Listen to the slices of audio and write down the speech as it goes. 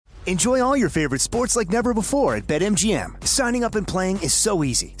Enjoy all your favorite sports like never before at BetMGM. Signing up and playing is so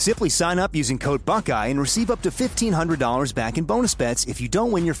easy. Simply sign up using code Buckeye and receive up to $1,500 back in bonus bets if you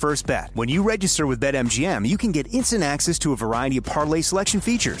don't win your first bet. When you register with BetMGM, you can get instant access to a variety of parlay selection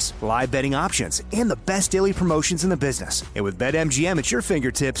features, live betting options, and the best daily promotions in the business. And with BetMGM at your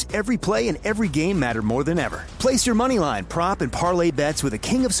fingertips, every play and every game matter more than ever. Place your moneyline, prop, and parlay bets with the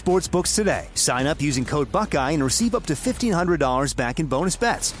king of sportsbooks today. Sign up using code Buckeye and receive up to $1,500 back in bonus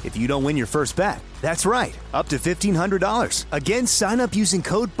bets if you don't win your first bet. That's right, up to $1,500. Again, sign up using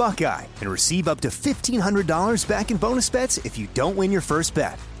code Buckeye and receive up to $1,500 back in bonus bets if you don't win your first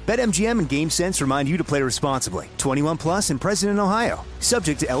bet. BetMGM and GameSense remind you to play responsibly. 21 plus and present in Ohio.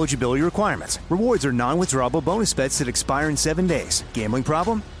 Subject to eligibility requirements. Rewards are non-withdrawable bonus bets that expire in 7 days. Gambling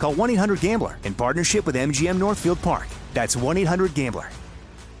problem? Call 1-800-GAMBLER in partnership with MGM Northfield Park. That's 1-800-GAMBLER.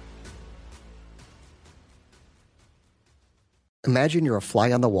 Imagine you're a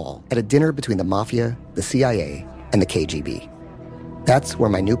fly on the wall at a dinner between the mafia, the CIA, and the KGB. That's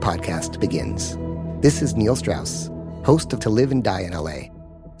where my new podcast begins. This is Neil Strauss, host of To Live and Die in LA,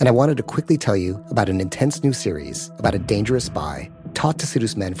 and I wanted to quickly tell you about an intense new series about a dangerous spy taught to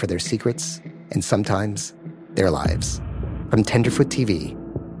seduce men for their secrets and sometimes their lives. From Tenderfoot TV,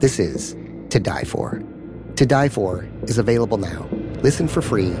 this is To Die For. To Die For is available now. Listen for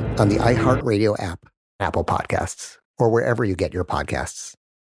free on the iHeartRadio app, Apple Podcasts, or wherever you get your podcasts.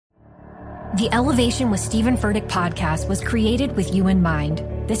 The Elevation with Stephen Furtick podcast was created with you in mind.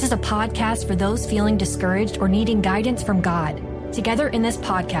 This is a podcast for those feeling discouraged or needing guidance from God. Together in this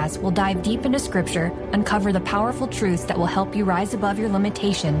podcast, we'll dive deep into Scripture, uncover the powerful truths that will help you rise above your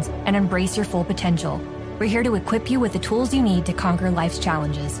limitations and embrace your full potential. We're here to equip you with the tools you need to conquer life's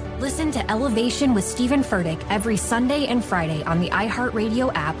challenges. Listen to Elevation with Stephen Furtick every Sunday and Friday on the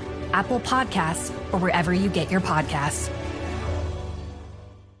iHeartRadio app, Apple Podcasts, or wherever you get your podcasts.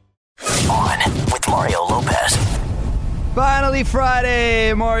 On with Mario Lopez. Finally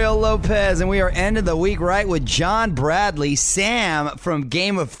Friday, Mario Lopez, and we are ending the week right with John Bradley, Sam from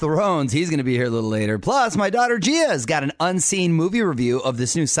Game of Thrones. He's going to be here a little later. Plus, my daughter Gia's got an unseen movie review of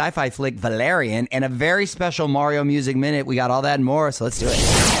this new sci-fi flick, Valerian, and a very special Mario Music Minute. We got all that and more, so let's do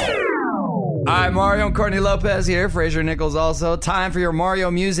it. All right, Mario and Courtney Lopez here. Fraser Nichols also. Time for your Mario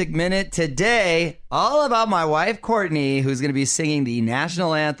Music Minute. Today, all about my wife, Courtney, who's going to be singing the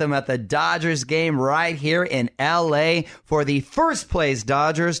national anthem at the Dodgers game right here in L.A. for the first place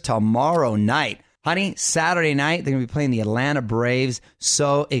Dodgers tomorrow night. Honey, Saturday night, they're going to be playing the Atlanta Braves.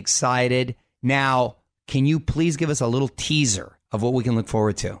 So excited. Now, can you please give us a little teaser of what we can look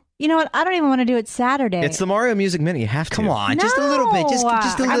forward to? You know what? I don't even want to do it Saturday. It's the Mario Music Minute. You have to. Come on, just a little bit. Just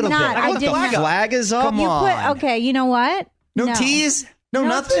a little bit. I the flag is up. Come on. Okay, you know what? No tease? No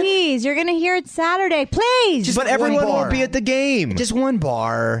nothing? No tease. You're going to hear it Saturday. Please. But everyone won't be at the game. Just one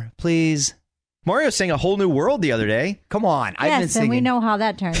bar, please. Mario sang A Whole New World the other day. Come on. I've been Yes, singing. and we know how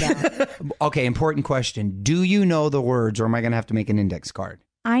that turned out. Okay, important question. Do you know the words, or am I going to have to make an index card?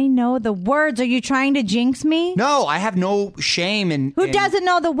 I know the words. Are you trying to jinx me? No, I have no shame in... Who doesn't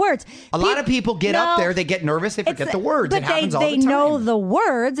know the words? A lot of people get up there, they get nervous, they forget the words. But it happens all they the time. know the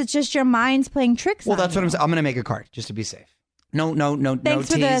words. It's just your mind's playing tricks Well, on that's what you. I'm saying. I'm going to make a card, just to be safe. No Thanks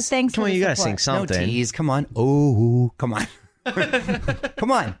for tease. Thanks Come for on, the you got to support. sing something. No tease. Come on. Oh, come on.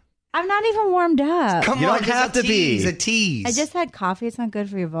 Come on. I'm not even warmed up. Come You on. don't have to be. A tease. I just had coffee. It's not good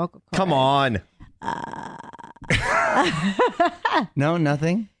for your vocal cords. Come on. No,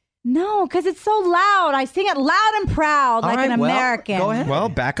 nothing? No, because it's so loud. I sing it loud and proud like an American. Go ahead. Well,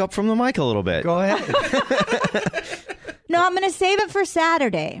 back up from the mic a little bit. Go ahead. No, I'm going to save it for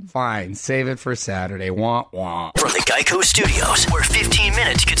Saturday. Fine. Save it for Saturday. Wah, wah. From the Geico Studios, where 15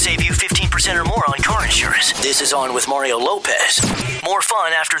 minutes could save you 15% or more on car insurance. This is On with Mario Lopez. More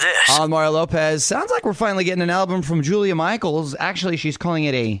fun after this. On Mario Lopez. Sounds like we're finally getting an album from Julia Michaels. Actually, she's calling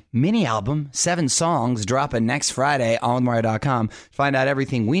it a mini album. 7 songs dropping next Friday on OnWithMario.com. Find out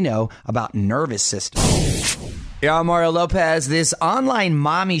everything we know about nervous system. Yeah, I'm Mario Lopez. This online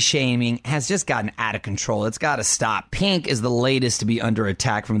mommy shaming has just gotten out of control. It's got to stop. Pink is the latest to be under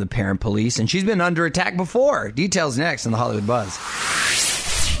attack from the parent police, and she's been under attack before. Details next on the Hollywood Buzz.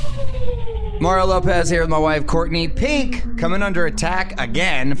 Mario Lopez here with my wife, Courtney. Pink coming under attack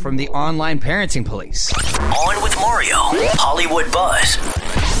again from the online parenting police. On with Mario, Hollywood Buzz.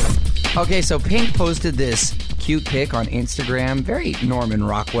 Okay, so Pink posted this cute pic on Instagram. Very Norman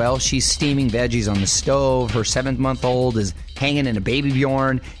Rockwell. She's steaming veggies on the stove. Her 7-month-old is hanging in a baby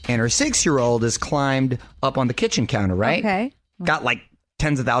Bjorn, and her 6-year-old has climbed up on the kitchen counter, right? Okay. Got like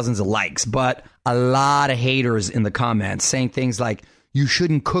tens of thousands of likes, but a lot of haters in the comments saying things like, you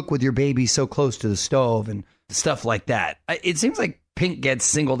shouldn't cook with your baby so close to the stove and stuff like that. It seems like Pink gets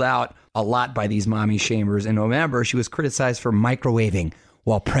singled out a lot by these mommy shamers. In November, she was criticized for microwaving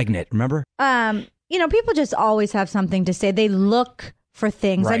while pregnant. Remember? People just always have something to say. They look for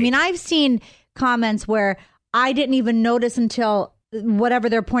things. Right. I mean, I've seen comments where I didn't even notice until whatever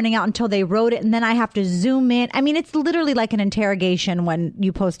they're pointing out until they wrote it, and then I have to zoom in. I mean, it's literally like an interrogation when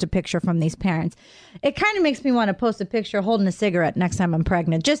you post a picture from these parents. It kind of makes me want to post a picture holding a cigarette next time I'm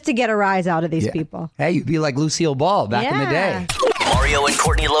pregnant, just to get a rise out of these people. Hey, you'd be like Lucille Ball back in the day. Mario and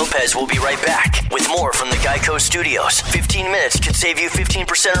Courtney Lopez will be right back with more from the Geico Studios. 15 minutes could save you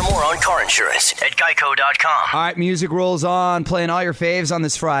 15% or more on car insurance at geico.com. All right, music rolls on, playing all your faves on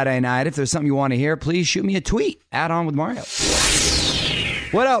this Friday night. If there's something you want to hear, please shoot me a tweet. Add on with Mario.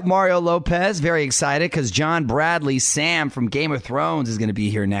 What up, Mario Lopez? Very excited because John Bradley, Sam from Game of Thrones, is going to be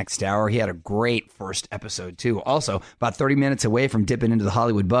here next hour. He had a great first episode, too. Also, about 30 minutes away from dipping into the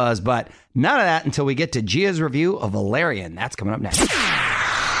Hollywood buzz, but none of that until we get to Gia's review of Valerian. That's coming up next.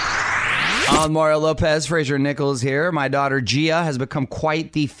 I'm Mario Lopez. Fraser Nichols here. My daughter Gia has become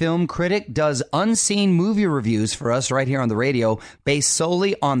quite the film critic, does unseen movie reviews for us right here on the radio based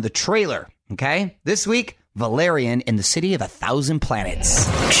solely on the trailer. Okay? This week, Valerian in the City of 1,000 Planets.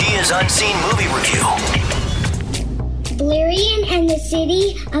 Gia's Unseen Movie Review. Valerian and the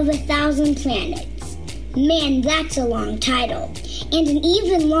City of 1,000 Planets. Man, that's a long title. And an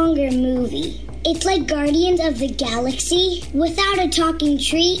even longer movie. It's like Guardians of the Galaxy without a talking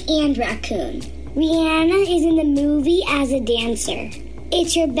tree and raccoon. Rihanna is in the movie as a dancer.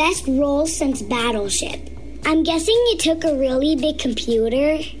 It's her best role since Battleship. I'm guessing it took a really big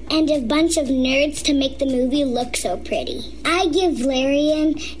computer and a bunch of nerds to make the movie look so pretty. I give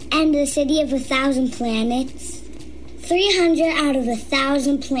Valerian and the City of 1,000 Planets 300 out of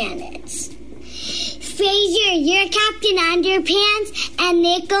 1,000 planets. Fraser, you're Captain Underpants, and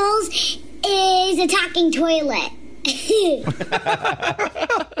Nichols is a talking toilet.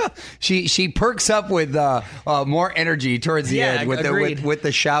 She perks up with more energy towards the end with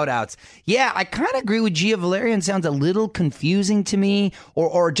the shout outs. Yeah, I kind of agree with Gia. Valerian sounds a little confusing to me,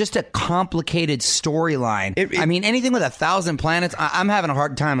 or just a complicated storyline. I mean, anything with 1,000 planets, I'm having a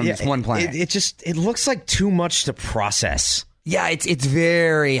hard time on this one planet. It looks like too much to process. Yeah, it's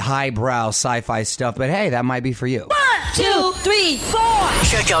very highbrow sci-fi stuff, but hey, that might be for you. 1, 2, 3, 4.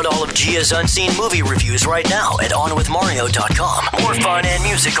 Check out all of Gia's Unseen Movie reviews right now at onwithmario.com. More fun and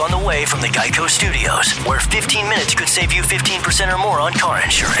music on the way from the Geico Studios, where 15 minutes could save you 15% or more on car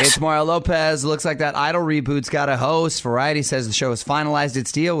insurance. It's Mario Lopez. Looks like that Idol reboot's got a host. Variety says the show has finalized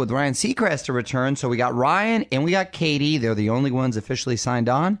its deal with Ryan Seacrest to return. So we got Ryan and we got Katie. They're the only ones officially signed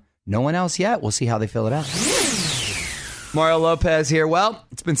on. No one else yet. We'll see how they fill it out. Mario Lopez here. Well,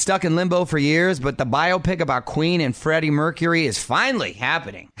 it's been stuck in limbo for years, but the biopic about Queen and Freddie Mercury is finally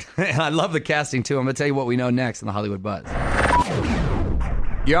happening. I love the casting, too. I'm going to tell you what we know next in the Hollywood Buzz.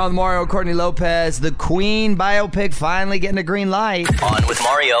 You're on Mario, Courtney Lopez. The Queen biopic finally getting a green light. On with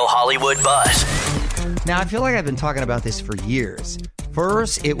Mario Hollywood Buzz. Now, I feel like I've been talking about this for years.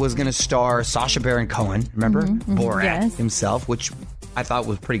 First, it was going to star Sacha Baron Cohen, remember? Borat himself, which I thought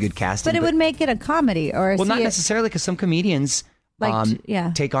was pretty good casting. But it would make it a comedy, or well, not necessarily, because some comedians like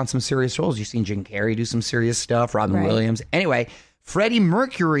take on some serious roles. You've seen Jim Carrey do some serious stuff, Robin Williams. Anyway, Freddie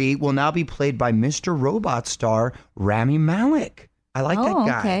Mercury will now be played by Mr. Robot star Rami Malek. I like that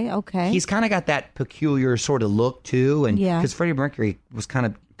guy. Okay. He's kind of got that peculiar sort of look too, and because Freddie Mercury was kind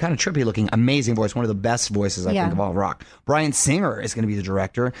of trippy looking, amazing voice, one of the best voices I think of all rock. Bryan Singer is going to be the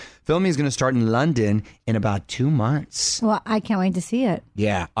director. Filming is going to start in London in about 2 months. Well, I can't wait to see it.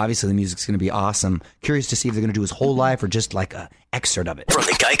 Yeah, obviously the music's going to be awesome. Curious to see if they're going to do his whole life or just like a excerpt of it. From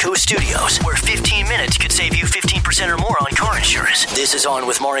the Geico Studios, where 15 minutes could save you 15% or more on car insurance. This is On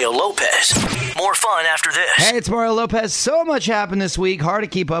with Mario Lopez. More fun after this. Hey, it's Mario Lopez. So much happened this week. Hard to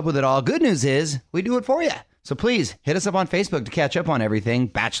keep up with it all. Good news is we do it for you. So please hit us up on Facebook to catch up on everything.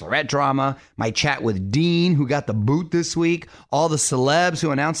 Bachelorette drama, my chat with Dean, who got the boot this week, all the celebs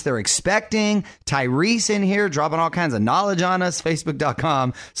who announced they're expecting, Tyrese in here dropping all kinds of knowledge on us,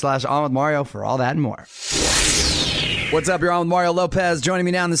 facebook.com/onwithmario for all that and more. What's up? You're on with Mario Lopez. Joining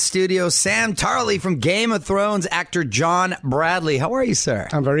me now in the studio, Sam Tarley from Game of Thrones, actor John Bradley. How are you, sir?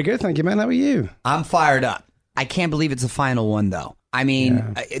 I'm very good, thank you, man. How are you? I'm fired up. I can't believe it's the final one, though. I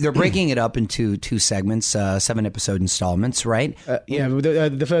mean, they're breaking it up into 2 segments, 7-episode installments, right?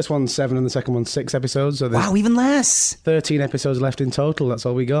 The first one's 7 and the second one's 6 episodes. So wow, even less. 13 episodes left in total. That's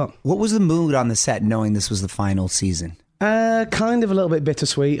all we got. What was the mood on the set knowing this was the final season? Kind of a little bit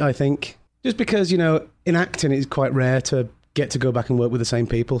bittersweet, I think. Just because, in acting it's quite rare to get to go back and work with the same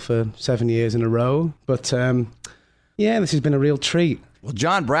people for 7 years in a row. But, this has been a real treat. Well,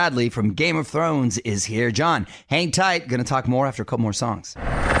 John Bradley from Game of Thrones is here. John, hang tight. Going to talk more after a couple more songs.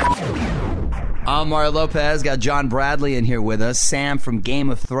 I'm Mario Lopez. Got John Bradley in here with us. Sam from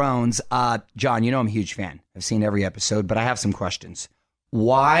Game of Thrones. John, you know I'm a huge fan. I've seen every episode, but I have some questions.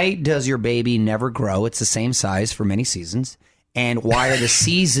 Why does your baby never grow? It's the same size for many seasons. And why are the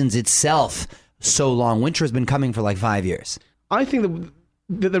seasons itself so long? Winter has been coming for like 5 years. I think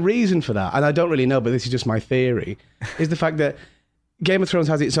that the reason for that, and I don't really know, but this is just my theory, is the fact that Game of Thrones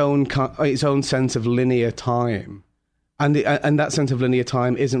has its own sense of linear time. And that sense of linear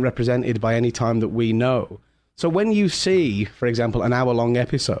time isn't represented by any time that we know. So when you see, for example, an hour-long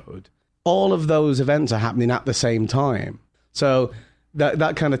episode, all of those events are happening at the same time. So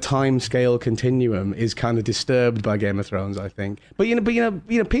that kind of time scale continuum is kind of disturbed by Game of Thrones, I think. But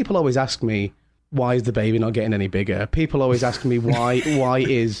people always ask me, why is the baby not getting any bigger? People always ask me why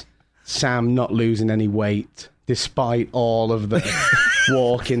is Sam not losing any weight despite all of the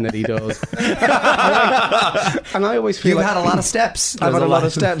walking that he does. And I always feel You've had a lot of steps. I've had a lot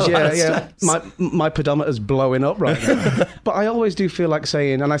of steps, yeah. My pedometer's blowing up right now. But I always do feel like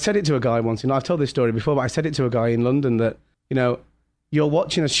saying, and I said it to a guy once, I've told this story before, but I said it to a guy in London that, you're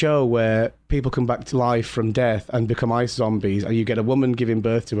watching a show where people come back to life from death and become ice zombies, and you get a woman giving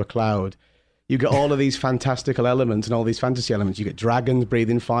birth to a cloud. You get all of these fantastical elements and all these fantasy elements. You get dragons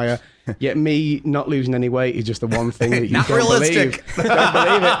breathing fire. Yet me not losing any weight is just the one thing that you Not don't realistic. believe. Don't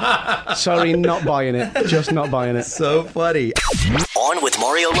believe it. Sorry, not buying it. Just not buying it. So funny. On with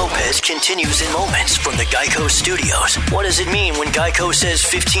Mario Lopez continues in moments from the Geico Studios. What does it mean when Geico says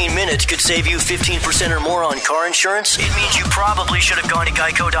 15 minutes could save you 15% or more on car insurance? It means you probably should have gone to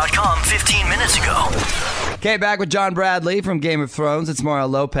geico.com 15 minutes ago. Okay, back with John Bradley from Game of Thrones. It's Mario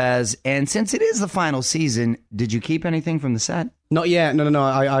Lopez. And since it is the final season, did you keep anything from the set? Not yet. No.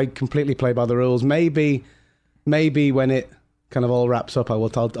 I completely play by the rules. Maybe when it kind of all wraps up,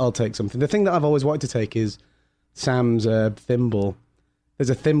 I'll take something. The thing that I've always wanted to take is Sam's thimble. There's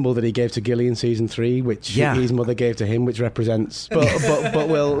a thimble that he gave to Gilly in season 3, which his mother gave to him, which represents. But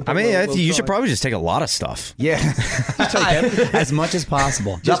we'll. You should probably just take a lot of stuff. Yeah, as much as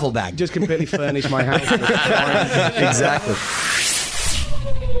possible. Duffel bag. Just completely furnish my house. Exactly.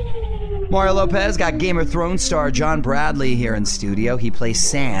 Mario Lopez got Game of Thrones star John Bradley here in studio. He plays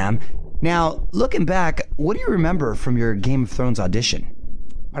Sam. Now, looking back, what do you remember from your Game of Thrones audition?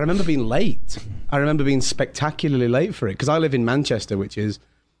 I remember being late. I remember being spectacularly late for it, because I live in Manchester, which is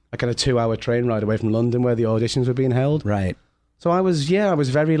a kind of 2-hour train ride away from London where the auditions were being held. Right. So I was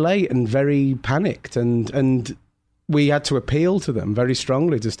very late and very panicked, and we had to appeal to them very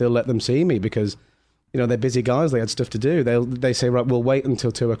strongly to still let them see me, because they're busy guys, they had stuff to do. They say, right, we'll wait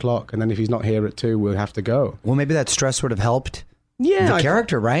until 2:00, and then if he's not here at 2, we'll have to go. Well, maybe that stress would have helped. Yeah, the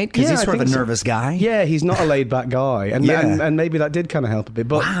character, right? Because he's sort of a nervous guy. Yeah, he's not a laid-back guy, and maybe that did kind of help a bit.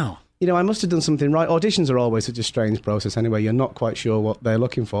 But wow, I must have done something right. Auditions are always such a strange process. Anyway, you're not quite sure what they're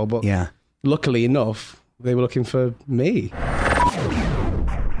looking for, but luckily enough, they were looking for me.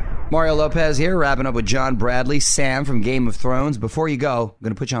 Mario Lopez here, wrapping up with John Bradley, Sam from Game of Thrones. Before you go, I'm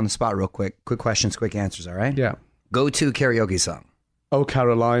going to put you on the spot real quick. Quick questions, quick answers. All right? Yeah. Go-to karaoke song. Oh,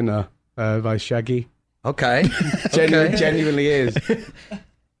 Carolina by Shaggy. Okay. Genuinely is.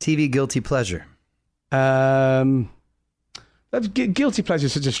 TV guilty pleasure. Guilty pleasure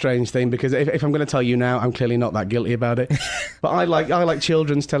is such a strange thing, because if I'm going to tell you now, I'm clearly not that guilty about it. But I like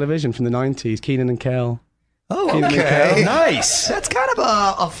children's television from the 90s, Keenan and Kel. Oh, okay. Nice. That's kind of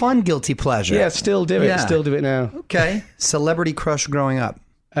a fun guilty pleasure. Yeah, still do it. Yeah. Still do it now. Okay. Celebrity crush growing up.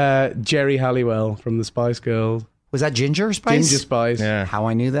 Jerry Halliwell from the Spice Girls. Was that Ginger Spice? Ginger Spice. Yeah. How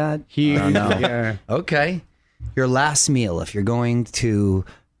I knew that? Huge. I don't know. Yeah. Okay. Your last meal, if you're going to,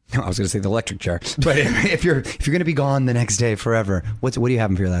 I was going to say the electric chair, but if you're going to be gone the next day forever, what are you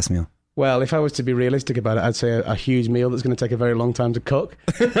having for your last meal? Well, if I was to be realistic about it, I'd say a huge meal that's going to take a very long time to cook.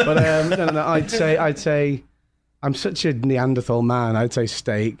 But no, I'd say I'm such a Neanderthal man. I'd say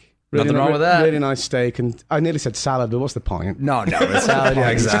steak. Really, nothing wrong with that. Really nice steak, and I nearly said salad, but what's the point? No, it's salad. Yeah,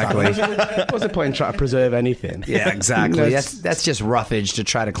 exactly. What's the point in trying to preserve anything? Yeah, exactly. That's just roughage to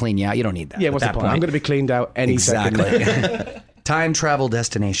try to clean you out. You don't need that. Yeah, what's the point? I'm going to be cleaned out any second. Exactly. Time travel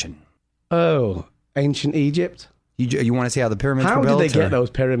destination. Oh, ancient Egypt. You want to see how the pyramids were built? How did they get those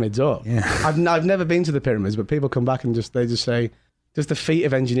pyramids up? Yeah. I've never been to the pyramids, but people come back and they just say, just the feat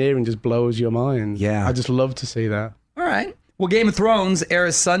of engineering just blows your mind. Yeah. I just love to see that. All right. Well, Game of Thrones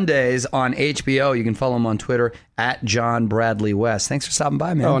airs Sundays on HBO. You can follow him on Twitter at John Bradley West. Thanks for stopping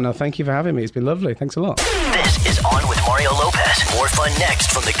by, man. Oh, no, thank you for having me. It's been lovely. Thanks a lot. This is On with Mario Lopez. More fun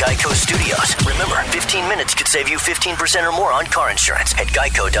next from the Geico Studios. Remember, 15 minutes could save you 15% or more on car insurance at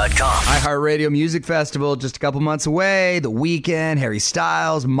geico.com. iHeartRadio Music Festival just a couple months away. The Weeknd, Harry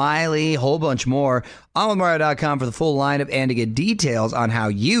Styles, Miley, whole bunch more. OnWithMario.com for the full lineup and to get details on how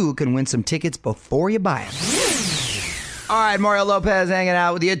you can win some tickets before you buy them. All right, Mario Lopez hanging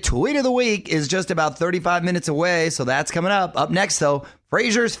out with you. Tweet of the Week is just about 35 minutes away, so that's coming up. Up next, though,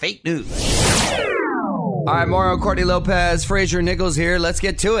 Frasier's Fake News. All right, Mario, Courtney Lopez, Frasier Nichols here. Let's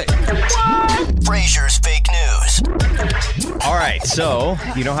get to it. Frasier's Fake News. All right, so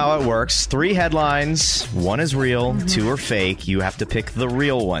you know how it works. 3 headlines. 1 is real, 2 are fake. You have to pick the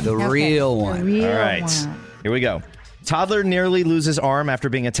real one. The real one. All right, here we go. Toddler nearly loses arm after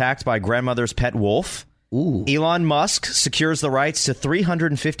being attacked by grandmother's pet wolf. Ooh. Elon Musk secures the rights to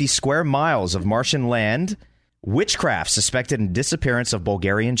 350 square miles of Martian land. Witchcraft suspected in disappearance of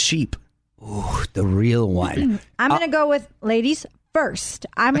Bulgarian sheep. Ooh, the real one. I'm going to go with ladies first.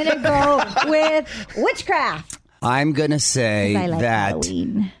 I'm going to go with witchcraft. I'm going to say I like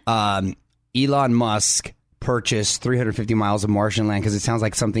that Elon Musk purchased 350 miles of Martian land because it sounds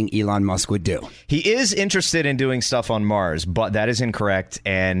like something Elon Musk would do. He is interested in doing stuff on Mars, but that is incorrect,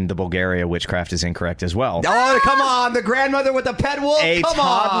 and the Bulgaria witchcraft is incorrect as well. Oh, come on. The grandmother with the pet wolf? A Come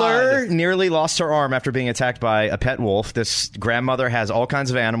toddler on. nearly lost her arm after being attacked by a pet wolf. This grandmother has all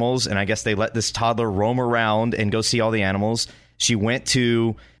kinds of animals, and I guess they let this toddler roam around and go see all the animals. She went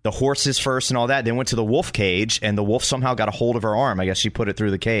to the horses first and all that, then went to the wolf cage, and the wolf somehow got a hold of her arm. I guess she put it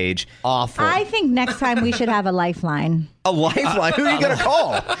through the cage. Awful. I think next time we should have a lifeline. A lifeline? Who are you going to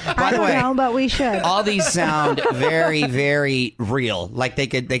call? I don't know, but we should. All these sound very, very real. Like they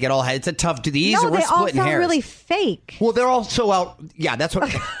could all. It's a tough. These No, we're they all splitting sound hairs. really fake. Well, they're all so out. Yeah, that's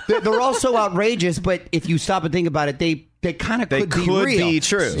what. They're all so outrageous. But if you stop and think about it, they kind of They could could be real. be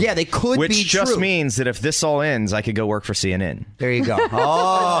true. Yeah, they could Which be true. just means that if this all ends, I could go work for CNN. There you go.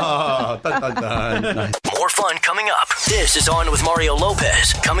 Oh, dun, dun, dun. More fun coming up. This is On with Mario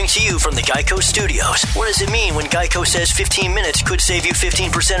Lopez, coming to you from the Geico Studios. What does it mean when Geico says 15 minutes could save you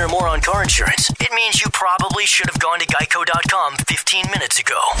 15% or more on car insurance? It means you probably should have gone to geico.com 15 minutes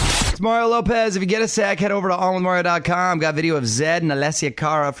ago. It's Mario Lopez. If you get a sec, head over to onwithmario.com. Got video of Zed and Alessia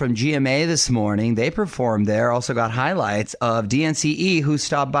Cara from GMA this morning. They performed there. Also got highlights of DNCE, who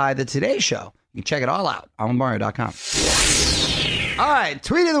stopped by the Today Show. You can check it all out on onwithmario.com. All right,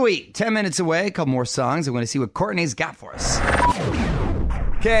 Tweet of the Week. 10 minutes away. A couple more songs. I'm going to see what Courtney's got for us.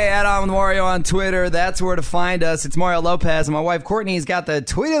 Okay, add on with Mario on Twitter. That's where to find us. It's Mario Lopez, and my wife Courtney's got the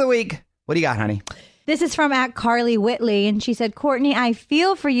Tweet of the Week. What do you got, honey? This is from @Carly Whitley, and she said, Courtney, I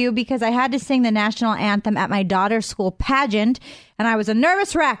feel for you because I had to sing the national anthem at my daughter's school pageant, and I was a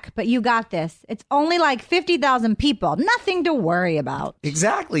nervous wreck, but you got this. It's only like 50,000 people. Nothing to worry about.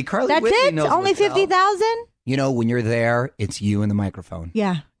 Exactly. Carly That's Whitley it? knows Only what's up. 50,000? You know, when you're there, it's you and the microphone.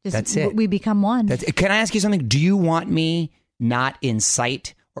 Yeah. That's it. We become one. Can I ask you something? Do you want me not in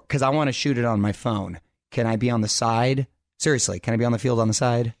sight? Because I want to shoot it on my phone. Can I be on the side? Seriously, can I be on the field on the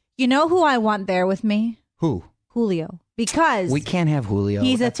side? You know who I want there with me? Who? Julio. Because we can't have Julio.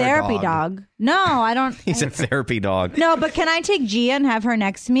 He's That's a our therapy dog. No, I don't. He's a therapy dog. No, but can I take Gia and have her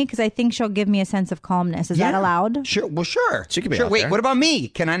next to me? Because I think she'll give me a sense of calmness. Is that allowed? Sure. Well, sure. She could be sure. out Wait, there. what about me?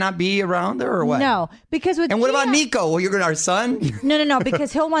 Can I not be around her or what? No, because with And what Gia, about Nico? Well, you're going to our son? No,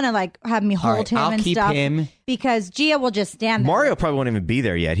 because he'll want to like have me hold right, him I'll and keep stuff. him. Because Gia will just stand there. Mario probably won't even be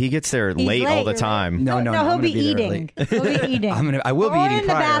there yet. He gets there He's late all the late. time. No, he'll I'm be gonna there eating. early. He'll be eating. I will be or eating in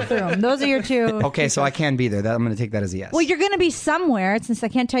the prior. bathroom. Those are your two. Okay, so I can be there. I'm going to take that as a yes. Well, you're going to be somewhere since I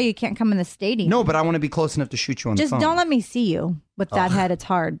can't tell you can't come in the stadium. No, but I want to be close enough to shoot you on Just the phone. don't let me see you with that head. It's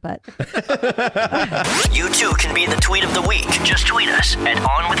hard, but You too can be the Tweet of the Week. Just tweet us at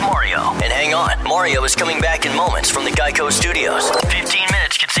On with Mario. And hang on, Mario is coming back in moments from the Geico Studios. 15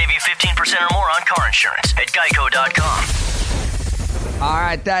 minutes could save you 15% or more on car insurance at geico.com. All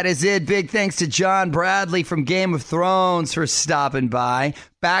right, that is it. Big thanks to John Bradley from Game of Thrones for stopping by.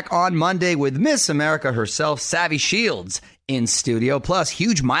 Back on Monday with Miss America herself, Savvy Shields, in studio. Plus,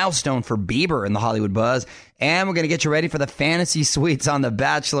 huge milestone for Bieber in the Hollywood buzz. And we're going to get you ready for the fantasy suites on The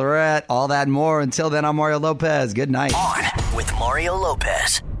Bachelorette. All that and more. Until then, I'm Mario Lopez. Good night. On with Mario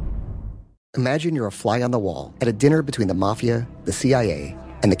Lopez. Imagine you're a fly on the wall at a dinner between the mafia, the CIA,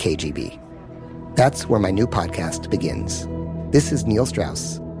 and the KGB. That's where my new podcast begins. This is Neil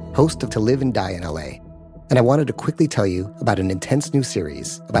Strauss, host of To Live and Die in LA, and I wanted to quickly tell you about an intense new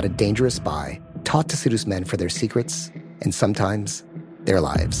series about a dangerous spy taught to seduce men for their secrets and sometimes their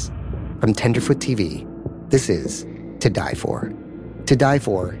lives. From Tenderfoot TV, this is To Die For. To Die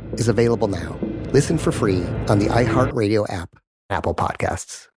For is available now. Listen for free on the iHeartRadio app, Apple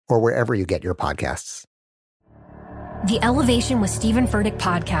Podcasts, or wherever you get your podcasts. The Elevation with Stephen Furtick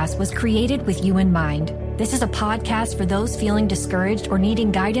podcast was created with you in mind. This is a podcast for those feeling discouraged or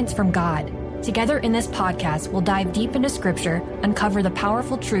needing guidance from God. Together in this podcast, we'll dive deep into Scripture, uncover the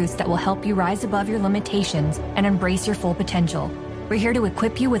powerful truths that will help you rise above your limitations and embrace your full potential. We're here to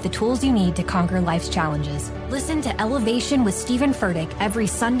equip you with the tools you need to conquer life's challenges. Listen to Elevation with Stephen Furtick every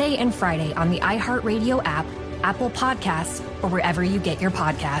Sunday and Friday on the iHeartRadio app, Apple Podcasts, or wherever you get your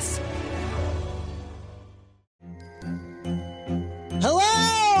podcasts.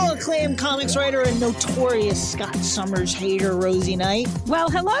 Hello, acclaimed comics writer and notorious Scott Summers hater, Rosie Knight. Well,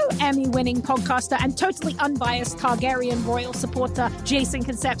 hello, Emmy-winning podcaster and totally unbiased Targaryen royal supporter, Jason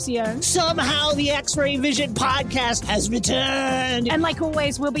Concepcion. Somehow the X-Ray Vision podcast has returned. And like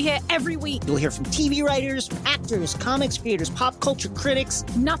always, we'll be here every week. You'll hear from TV writers, actors, comics creators, pop culture critics.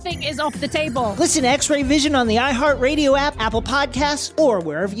 Nothing is off the table. Listen to X-Ray Vision on the iHeartRadio app, Apple Podcasts, or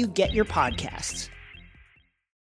wherever you get your podcasts.